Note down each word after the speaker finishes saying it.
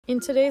In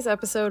today's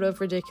episode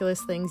of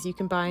Ridiculous Things You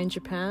Can Buy in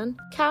Japan,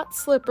 cat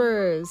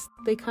slippers!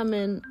 They come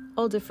in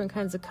all different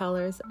kinds of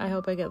colors. I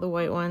hope I get the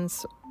white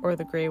ones or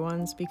the gray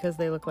ones because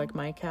they look like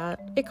my cat.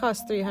 It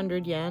costs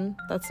 300 yen.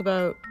 That's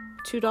about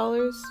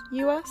 $2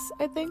 US,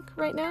 I think,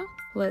 right now.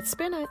 Let's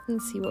spin it and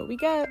see what we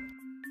get.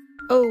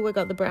 Oh, I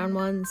got the brown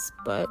ones,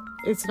 but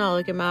it's not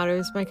like it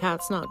matters. My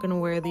cat's not gonna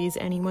wear these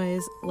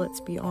anyways,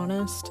 let's be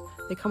honest.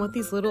 They come with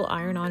these little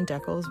iron-on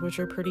decals, which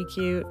are pretty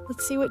cute.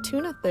 Let's see what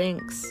Tuna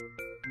thinks.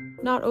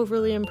 Not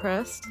overly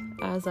impressed,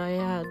 as I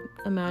had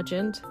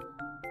imagined,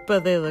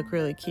 but they look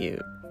really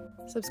cute.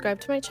 Subscribe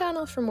to my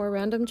channel for more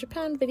random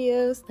Japan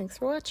videos. Thanks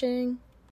for watching.